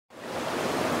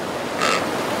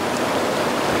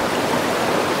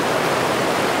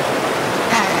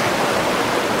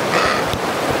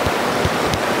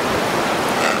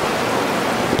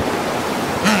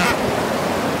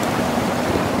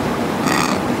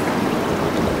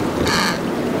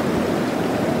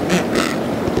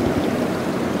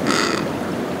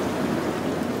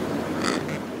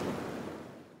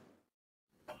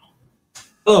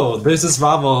Hello, this is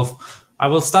Warwolf. I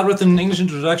will start with an English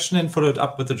introduction and follow it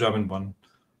up with a German one.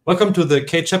 Welcome to the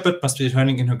Kate Shepard Must Be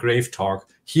Turning in Her Grave talk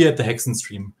here at the Hexen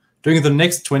Stream. During the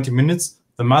next 20 minutes,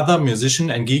 the mother, musician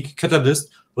and geek Katalyst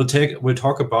will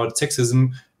talk about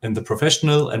sexism in the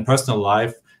professional and personal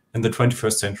life in the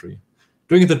 21st century.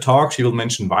 During the talk, she will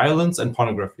mention violence and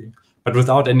pornography, but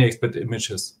without any explicit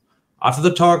images. After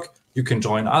the talk, you can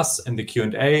join us in the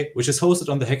Q&A, which is hosted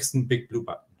on the Hexen Big Blue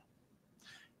Button.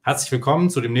 Herzlich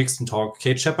willkommen zu dem nächsten Talk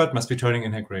Kate Shepard Must Be Turning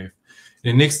in Her Grave. In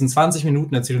den nächsten 20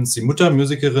 Minuten erzählt uns die Mutter,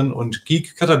 Musikerin und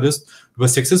Geek Katalyst über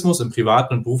Sexismus im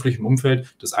privaten und beruflichen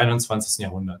Umfeld des 21.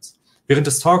 Jahrhunderts. Während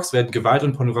des Talks werden Gewalt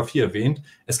und Pornografie erwähnt,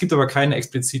 es gibt aber keine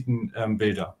expliziten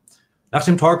Bilder. Nach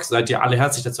dem Talk seid ihr alle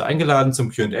herzlich dazu eingeladen,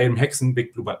 zum Q&A im Hexen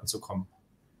Big Blue Button zu kommen.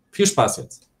 Viel Spaß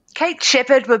jetzt. Kate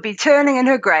Shepard would be turning in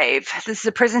her grave. This is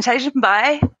a presentation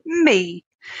by me.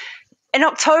 In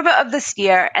October of this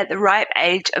year, at the ripe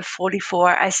age of 44,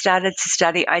 I started to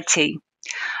study IT.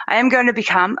 I am going to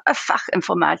become a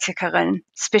Fachinformatikerin,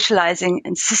 specializing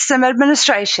in system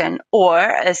administration, or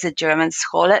as the Germans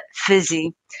call it,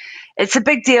 Physy. It's a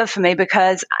big deal for me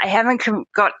because I haven't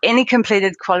got any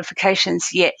completed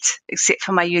qualifications yet, except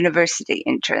for my university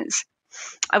entrance.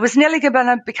 I was nearly going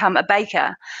to become a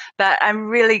baker, but I'm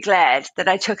really glad that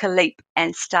I took a leap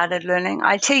and started learning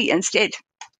IT instead.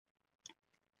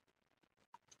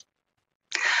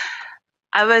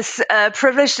 I was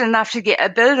privileged enough to get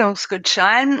a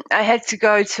Bildungsgutschein. I had to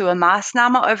go to a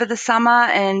Maßnahme over the summer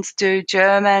and do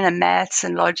German and maths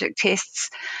and logic tests,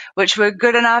 which were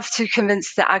good enough to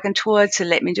convince the Agentur to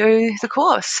let me do the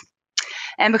course.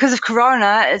 And because of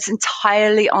Corona, it's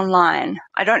entirely online.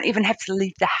 I don't even have to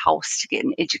leave the house to get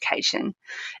an education.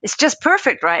 It's just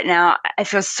perfect right now. I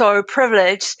feel so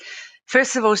privileged.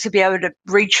 First of all, to be able to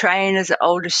retrain as an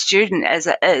older student as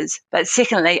it is. But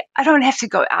secondly, I don't have to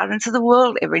go out into the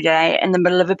world every day in the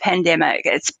middle of a pandemic.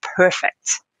 It's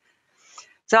perfect.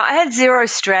 So I had zero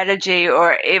strategy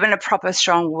or even a proper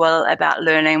strong will about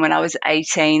learning when I was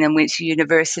 18 and went to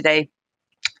university.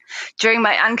 During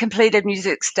my uncompleted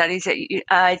music studies,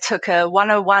 I took a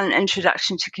 101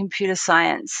 Introduction to Computer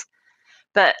Science.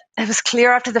 But it was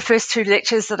clear after the first two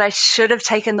lectures that I should have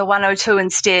taken the 102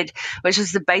 instead, which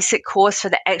was the basic course for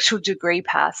the actual degree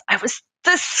path. I was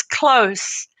this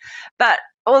close. But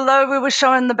although we were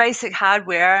shown the basic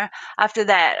hardware, after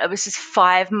that, it was just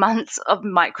 5 months of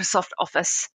Microsoft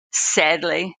Office,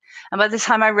 sadly. And by the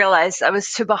time I realized I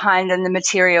was too behind in the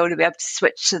material to be able to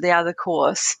switch to the other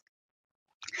course.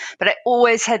 But I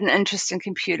always had an interest in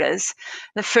computers.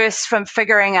 The first from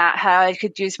figuring out how I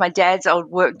could use my dad's old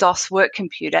DOS work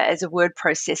computer as a word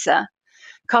processor,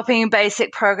 copying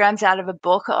basic programs out of a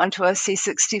book onto a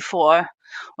C64,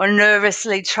 or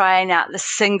nervously trying out the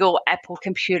single Apple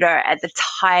computer at the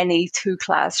tiny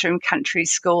 2-classroom country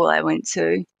school I went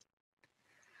to.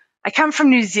 I come from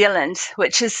New Zealand,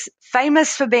 which is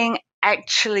famous for being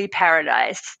actually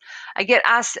paradise. I get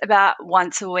asked about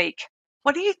once a week,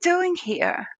 "What are you doing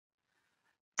here?"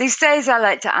 These days I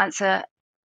like to answer,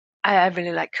 I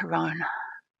really like Corona.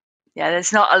 Yeah,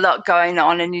 there's not a lot going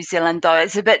on in New Zealand though.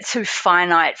 It's a bit too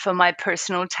finite for my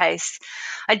personal taste.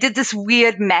 I did this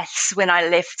weird maths when I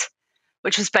left,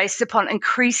 which was based upon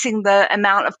increasing the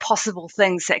amount of possible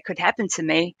things that could happen to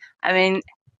me. I mean,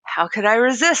 how could I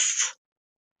resist?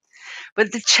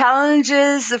 With the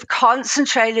challenges of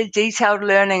concentrated, detailed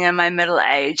learning in my middle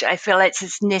age, I feel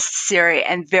it's necessary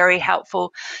and very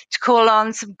helpful to call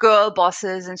on some girl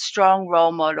bosses and strong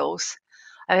role models.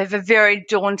 I have a very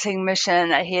daunting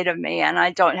mission ahead of me, and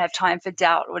I don't have time for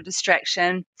doubt or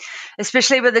distraction,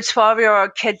 especially with a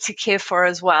 12-year-old kid to care for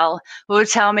as well, who will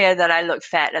tell me that I look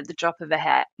fat at the drop of a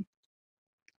hat.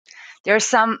 There are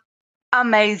some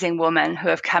amazing women who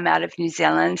have come out of New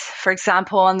Zealand. For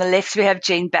example, on the left, we have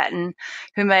Jean Batten,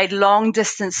 who made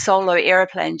long-distance solo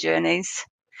aeroplane journeys.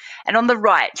 And on the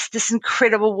right, this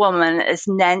incredible woman is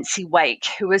Nancy Wake,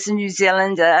 who is a New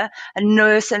Zealander, a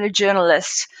nurse and a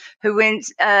journalist, who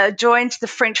joined the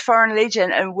French Foreign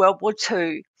Legion in World War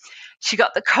II. She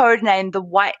got the code name the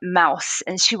White Mouse,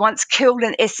 and she once killed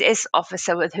an SS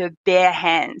officer with her bare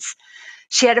hands.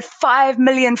 She had a 5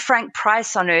 million franc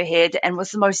price on her head and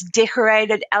was the most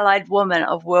decorated Allied woman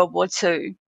of World War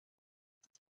II.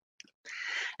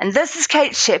 And this is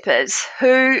Kate Shepard,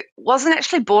 who wasn't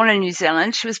actually born in New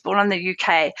Zealand. She was born in the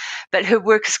UK, but her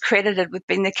work is credited with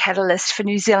being the catalyst for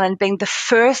New Zealand being the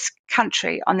first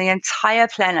country on the entire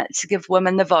planet to give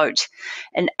women the vote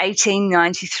in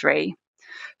 1893.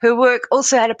 Her work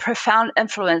also had a profound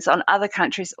influence on other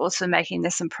countries also making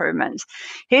this improvement.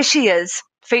 Here she is,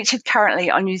 featured currently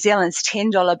on New Zealand's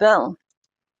 $10 bill.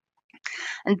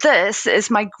 And this is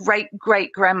my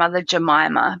great-great-grandmother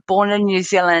Jemima, born in New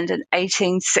Zealand in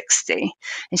 1860,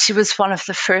 and she was one of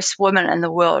the first women in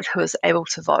the world who was able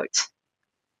to vote.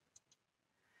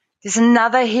 There's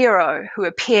another hero who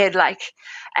appeared like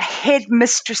a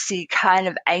headmistressy kind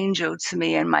of angel to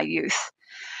me in my youth.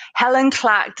 Helen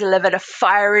Clark delivered a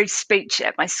fiery speech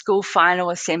at my school final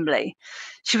assembly.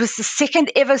 She was the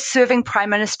second ever serving Prime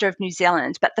Minister of New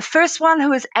Zealand, but the first one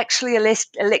who was actually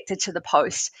elected to the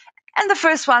post, and the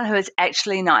first one who was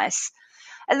actually nice.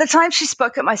 At the time she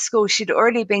spoke at my school, she'd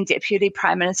already been Deputy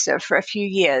Prime Minister for a few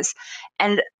years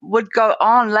and would go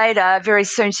on later very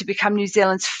soon to become New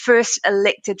Zealand's first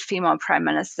elected female Prime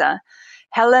Minister.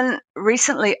 Helen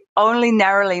recently only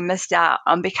narrowly missed out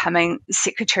on becoming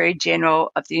Secretary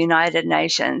General of the United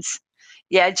Nations.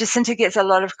 Yeah, Jacinta gets a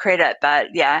lot of credit, but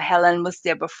yeah, Helen was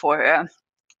there before her.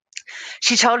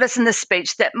 She told us in the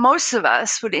speech that most of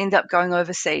us would end up going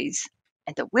overseas,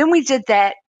 and that when we did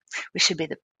that, we should be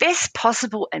the best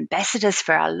possible ambassadors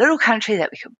for our little country that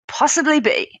we could possibly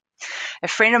be. A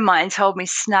friend of mine told me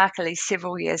snarkily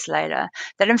several years later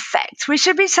that in fact we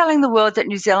should be telling the world that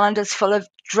New Zealand is full of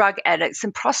drug addicts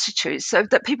and prostitutes so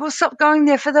that people stop going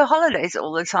there for their holidays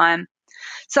all the time.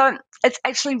 So it's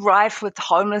actually rife with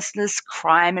homelessness,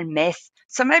 crime and meth.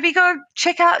 So maybe go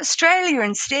check out Australia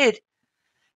instead.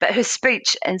 But her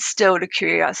speech instilled a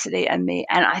curiosity in me,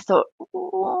 and I thought,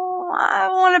 I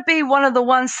want to be one of the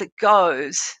ones that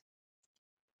goes.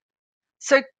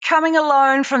 So coming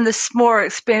alone from this more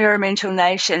experimental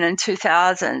nation in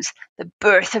 2000, the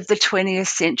birth of the 20th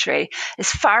century, as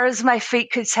far as my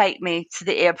feet could take me to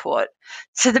the airport,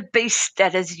 to the beast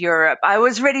that is Europe, I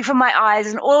was ready for my eyes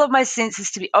and all of my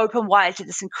senses to be open wide to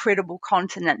this incredible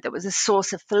continent that was a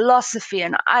source of philosophy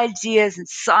and ideas and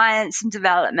science and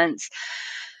developments.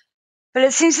 But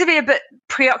it seems to be a bit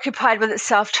preoccupied with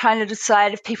itself, trying to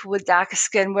decide if people with darker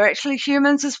skin were actually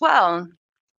humans as well,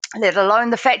 let alone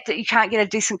the fact that you can't get a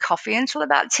decent coffee until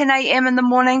about 10 a.m. in the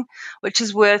morning, which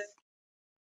is worth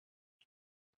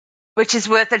a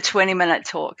 20-minute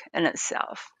talk in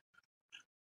itself.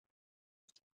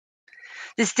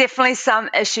 There's definitely some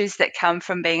issues that come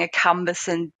from being a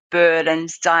cumbersome bird and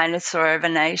dinosaur of a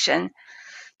nation.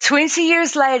 20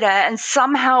 years later, and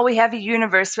somehow we have a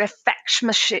universe where fax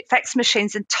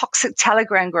machines and toxic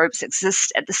telegram groups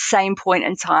exist at the same point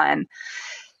in time.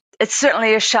 It's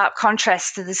certainly a sharp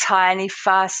contrast to this tiny,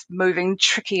 fast-moving,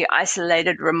 tricky,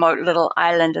 isolated, remote little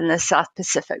island in the South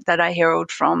Pacific that I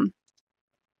herald from.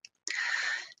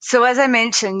 So as I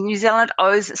mentioned, New Zealand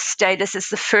owes its status as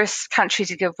the first country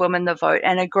to give women the vote,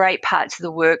 and a great part to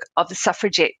the work of the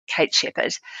suffragette Kate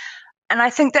Shepard. And I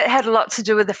think that had a lot to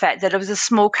do with the fact that it was a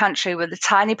small country with a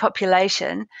tiny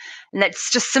population, and that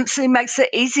just simply makes it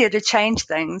easier to change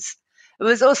things. It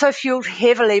was also fueled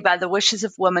heavily by the wishes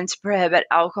of women to prohibit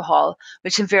alcohol,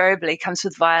 which invariably comes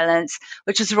with violence,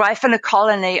 which was rife in a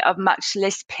colony of much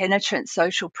less penetrant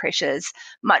social pressures,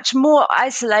 much more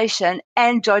isolation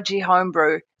and dodgy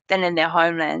homebrew than in their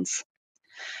homelands.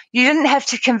 You didn't have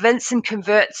to convince and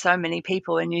convert so many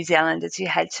people in New Zealand as you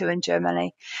had to in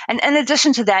Germany. And in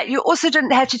addition to that, you also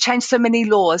didn't have to change so many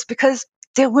laws because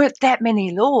there weren't that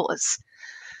many laws.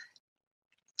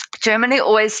 Germany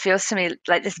always feels to me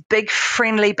like this big,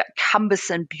 friendly, but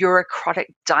cumbersome, bureaucratic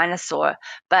dinosaur.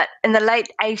 But in the late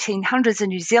 1800s in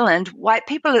New Zealand, white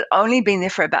people had only been there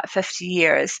for about 50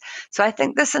 years. So I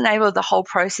think this enabled the whole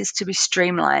process to be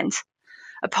streamlined.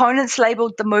 Opponents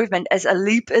labeled the movement as a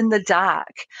leap in the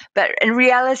dark, but in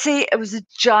reality, it was a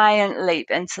giant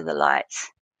leap into the light.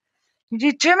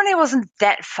 Germany wasn't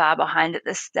that far behind at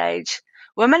this stage.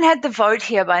 Women had the vote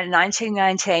here by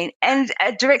 1919, and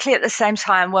directly at the same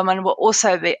time, women were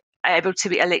also able to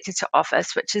be elected to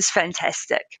office, which is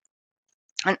fantastic.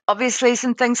 And obviously,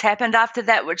 some things happened after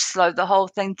that which slowed the whole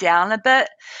thing down a bit.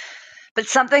 But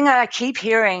something I keep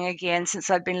hearing again since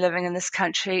I've been living in this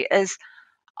country is,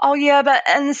 oh, yeah, but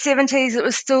in the 70s, it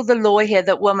was still the law here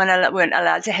that women weren't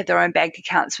allowed to have their own bank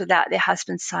accounts without their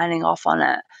husbands signing off on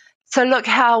it. So look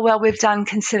how well we've done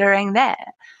considering that.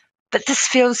 But this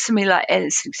feels to me like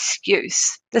it's an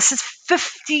excuse. This is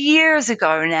 50 years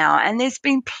ago now, and there's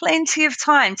been plenty of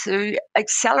time to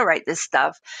accelerate this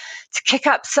stuff, to kick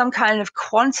up some kind of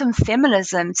quantum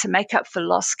feminism to make up for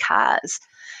lost cars.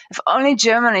 If only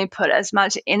Germany put as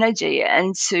much energy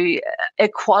into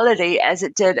equality as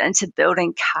it did into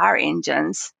building car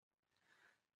engines.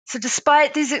 So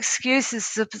despite these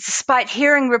excuses, despite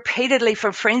hearing repeatedly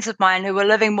from friends of mine who were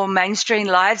living more mainstream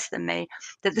lives than me,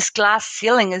 that this glass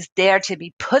ceiling is there to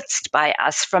be putzed by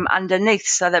us from underneath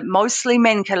so that mostly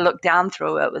men can look down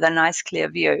through it with a nice clear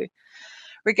view.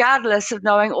 Regardless of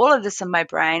knowing all of this in my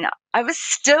brain, I was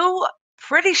still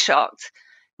pretty shocked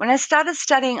when I started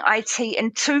studying IT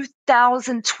in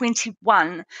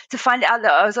 2021 to find out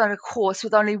that I was on a course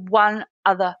with only one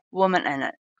other woman in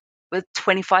it, with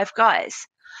 25 guys.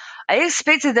 I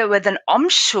expected that with an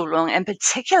Umschulung in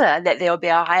particular, that there would be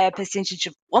a higher percentage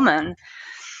of women.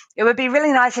 It would be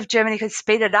really nice if Germany could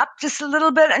speed it up just a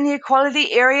little bit in the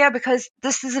equality area, because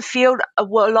this is a field a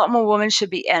lot more women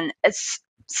should be in. It's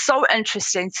so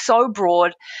interesting, so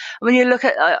broad. When you look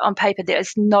at on paper, there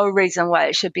is no reason why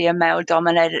it should be a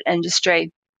male-dominated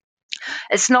industry.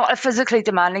 It's not a physically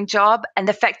demanding job, and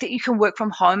the fact that you can work from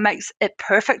home makes it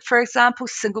perfect. For example,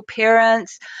 single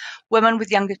parents, women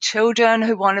with younger children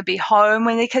who want to be home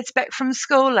when their kids back from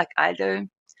school, like I do.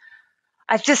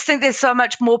 I just think there's so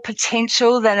much more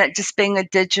potential than it just being a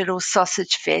digital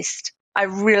sausage fest. I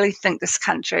really think this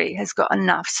country has got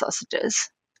enough sausages.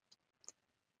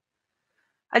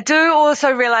 I do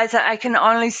also realize that I can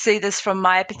only see this from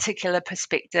my particular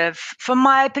perspective, from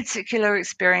my particular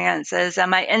experiences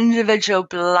and my individual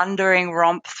blundering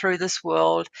romp through this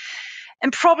world.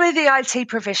 And probably the IT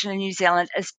profession in New Zealand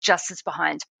is just as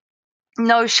behind.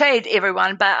 No shade,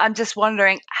 everyone, but I'm just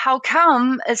wondering, how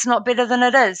come it's not better than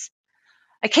it is?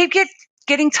 I keep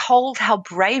getting told how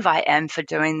brave I am for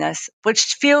doing this, which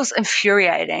feels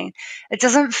infuriating. It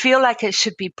doesn't feel like it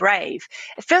should be brave.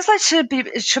 It feels like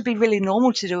it should be really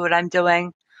normal to do what I'm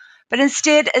doing. But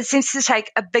instead, it seems to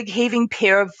take a big heaving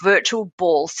pair of virtual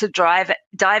balls to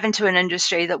dive into an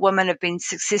industry that women have been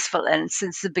successful in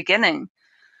since the beginning.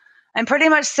 I'm pretty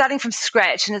much starting from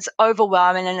scratch, and it's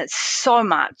overwhelming, and it's so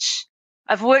much.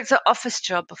 I've worked an office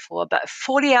job before, but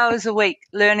 40 hours a week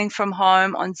learning from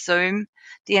home on Zoom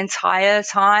the entire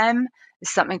time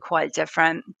is something quite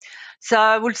different.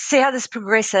 So we'll see how this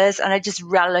progresses, and I just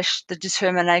relish the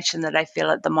determination that I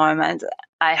feel at the moment.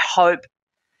 I hope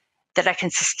that I can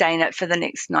sustain it for the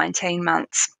next 19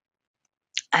 months.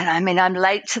 And I mean, I'm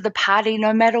late to the party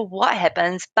no matter what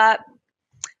happens, but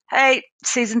hey,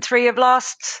 season 3 of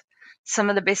Lost, some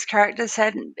of the best characters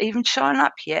hadn't even shown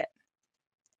up yet.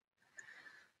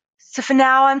 So for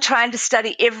now, I'm trying to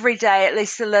study every day, at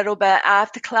least a little bit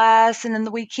after class and in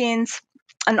the weekends.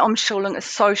 And Umschulung is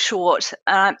so short,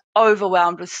 and I'm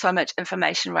overwhelmed with so much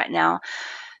information right now.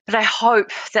 But I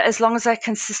hope that as long as I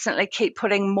consistently keep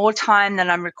putting more time than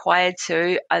I'm required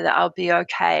to, that I'll be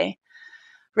okay.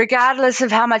 Regardless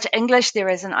of how much English there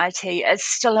is in IT, it's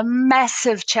still a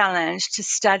massive challenge to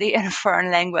study in a foreign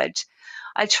language.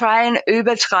 I try and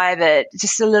übertreibe it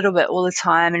just a little bit all the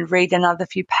time and read another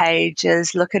few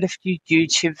pages, look at a few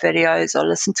YouTube videos, or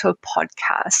listen to a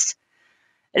podcast.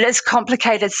 It is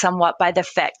complicated somewhat by the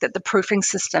fact that the proofing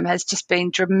system has just been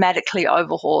dramatically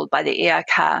overhauled by the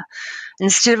ERK.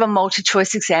 Instead of a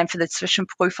multi-choice exam for the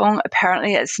Zwischenprüfung,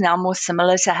 apparently it's now more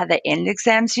similar to how the end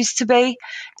exams used to be,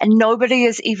 and nobody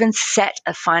has even sat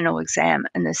a final exam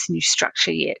in this new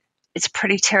structure yet. It's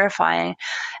pretty terrifying.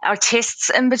 Our tests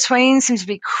in between seem to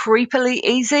be creepily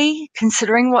easy,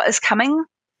 considering what is coming.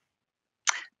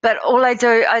 But all I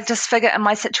do, I just figure in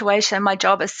my situation, my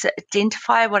job is to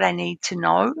identify what I need to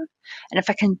know. And if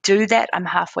I can do that, I'm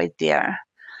halfway there.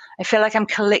 I feel like I'm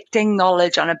collecting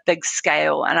knowledge on a big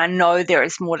scale, and I know there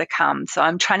is more to come. So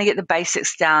I'm trying to get the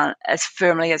basics down as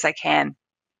firmly as I can,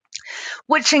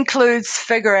 which includes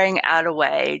figuring out a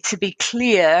way to be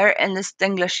clear in this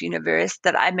English universe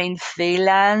that I mean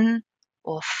Fehlern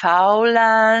or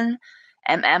Faulan.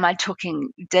 Am I talking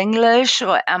Dinglish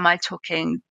or am I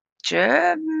talking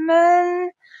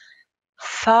German?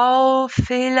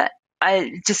 Fehler.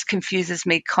 It just confuses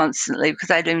me constantly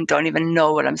because I don't even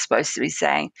know what I'm supposed to be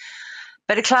saying.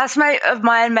 But a classmate of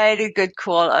mine made a good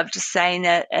call of just saying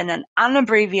it in an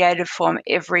unabbreviated form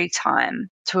every time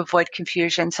to avoid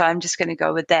confusion. So I'm just going to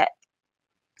go with that.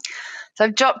 So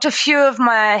I've dropped a few of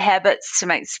my habits to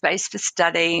make space for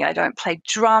study. I don't play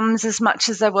drums as much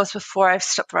as I was before. I've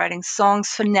stopped writing songs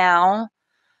for now.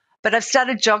 But I've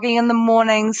started jogging in the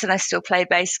mornings, and I still play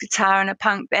bass guitar in a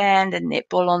punk band and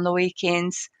netball on the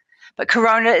weekends. But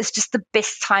Corona is just the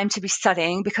best time to be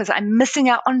studying because I'm missing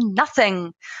out on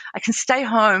nothing. I can stay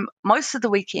home most of the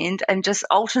weekend and just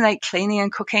alternate cleaning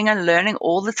and cooking and learning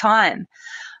all the time.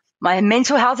 My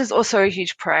mental health is also a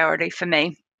huge priority for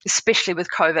me, especially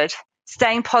with COVID.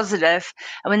 Staying positive,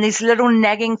 and when these little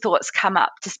nagging thoughts come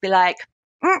up, just be like,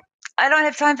 I don't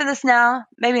have time for this now,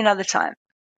 maybe another time.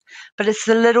 But it's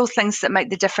the little things that make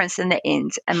the difference in the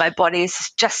end. And my body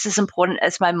is just as important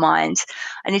as my mind.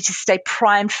 I need to stay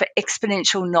primed for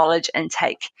exponential knowledge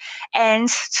intake and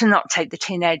to not take the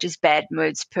teenagers' bad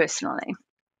moods personally.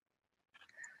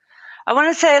 I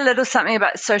want to say a little something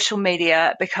about social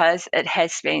media because it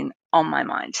has been on my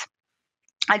mind.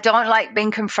 I don't like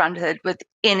being confronted with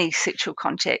any sexual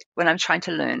contact when I'm trying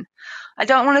to learn. I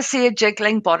don't want to see a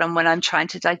jiggling bottom when I'm trying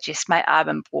to digest my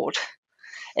almond board.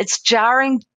 It's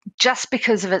jarring just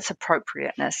because of its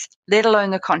appropriateness, let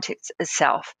alone the context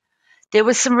itself. There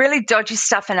was some really dodgy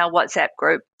stuff in our WhatsApp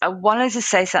group. I wanted to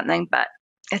say something, but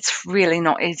it's really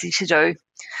not easy to do.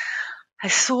 I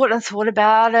thought and thought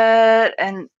about it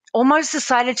and almost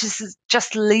decided to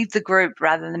just leave the group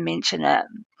rather than mention it.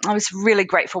 I was really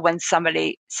grateful when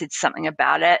somebody said something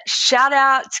about it. Shout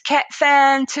out to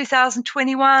CatFan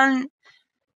 2021.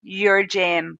 You're a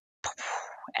gem.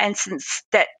 And since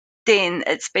that then,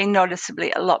 it's been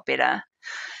noticeably a lot better.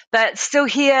 But still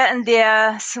here and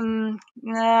there, some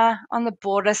on the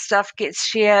border stuff gets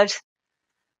shared.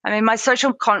 I mean, my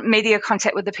social media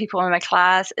contact with the people in my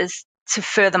class is to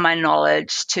further my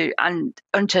knowledge, to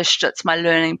unterstütze my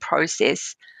learning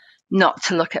process, not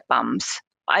to look at bums.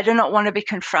 I do not want to be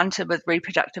confronted with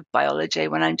reproductive biology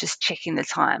when I'm just checking the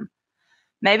time.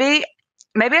 Maybe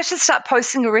I should start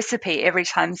posting a recipe every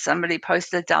time somebody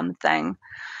posts a dumb thing.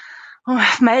 Or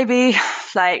maybe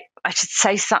like I should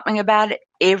say something about it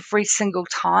every single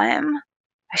time.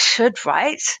 I should,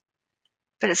 right?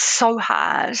 But it's so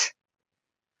hard.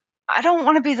 I don't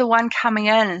want to be the one coming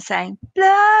in and saying,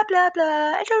 blah, blah, blah,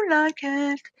 I don't like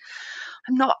it.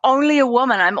 I'm not only a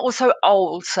woman, I'm also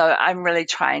old, so I'm really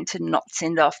trying to not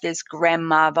send off these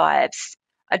grandma vibes.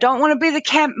 I don't want to be the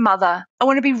camp mother. I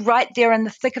want to be right there in the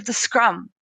thick of the scrum.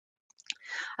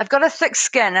 I've got a thick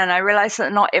skin, and I realize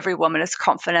that not every woman is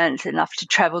confident enough to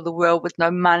travel the world with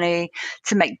no money,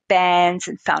 to make bands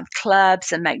and found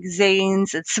clubs and make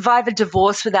zines, and survive a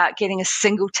divorce without getting a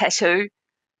single tattoo.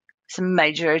 It's a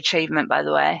major achievement, by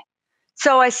the way.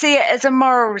 So I see it as a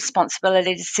moral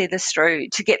responsibility to see this through,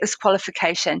 to get this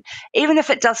qualification, even if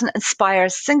it doesn't inspire a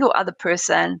single other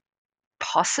person,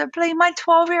 possibly my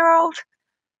 12-year-old.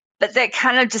 But that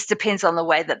kind of just depends on the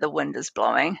way that the wind is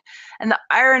blowing. And the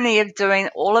irony of doing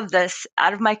all of this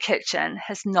out of my kitchen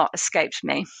has not escaped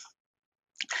me.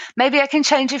 Maybe I can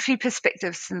change a few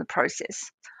perspectives in the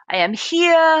process. I am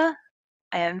here.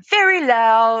 I am very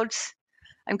loud.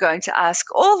 I'm going to ask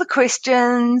all the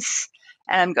questions,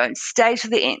 and I'm going to stay to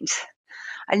the end.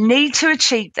 I need to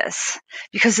achieve this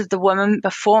because of the women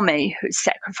before me who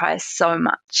sacrificed so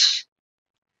much.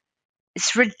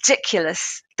 It's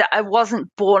ridiculous that I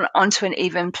wasn't born onto an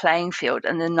even playing field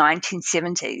in the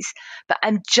 1970s, but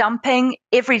I'm jumping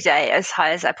every day as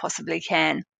high as I possibly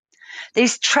can.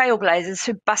 These trailblazers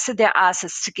who busted their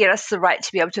asses to get us the right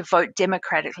to be able to vote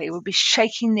democratically will be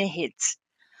shaking their heads.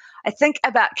 I think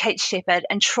about Kate Shepard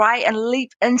and try and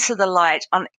leap into the light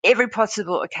on every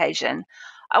possible occasion.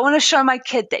 I want to show my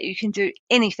kid that you can do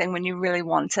anything when you really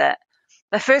want it.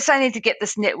 But first I need to get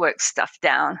this network stuff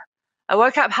down. I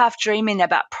woke up half dreaming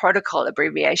about protocol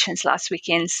abbreviations last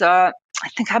weekend, so I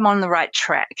think I'm on the right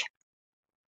track.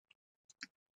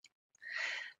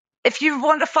 If you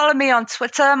want to follow me on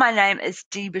Twitter, my name is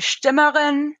Die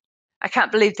Bestimmerin. I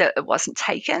can't believe that it wasn't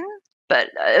taken, but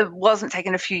it wasn't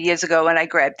taken a few years ago when I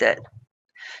grabbed it,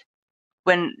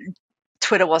 when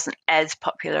Twitter wasn't as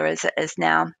popular as it is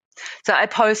now. So I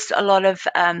post a lot of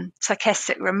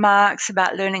sarcastic remarks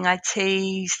about learning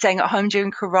IT, staying at home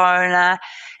during Corona,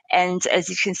 and as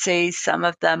you can see, some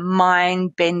of the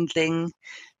mind-bending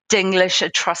Dinglish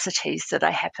atrocities that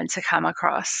I happen to come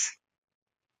across.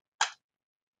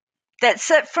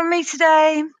 That's it from me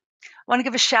today. I want to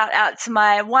give a shout out to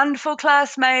my wonderful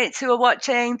classmates who are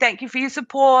watching. Thank you for your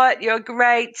support. You're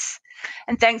great.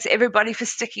 And thanks everybody for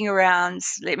sticking around.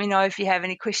 Let me know if you have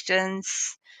any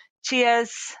questions.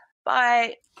 Cheers.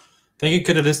 Bye. Thank you,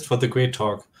 Katalyst, for the great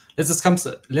talk. Let's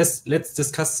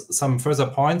discuss some further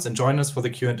points and join us for the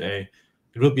Q&A.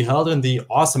 It will be held in the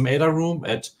awesome ADA room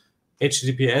at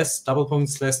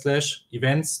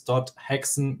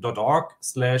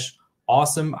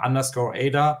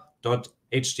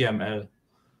https://events.hexen.org/awesome_ada.html.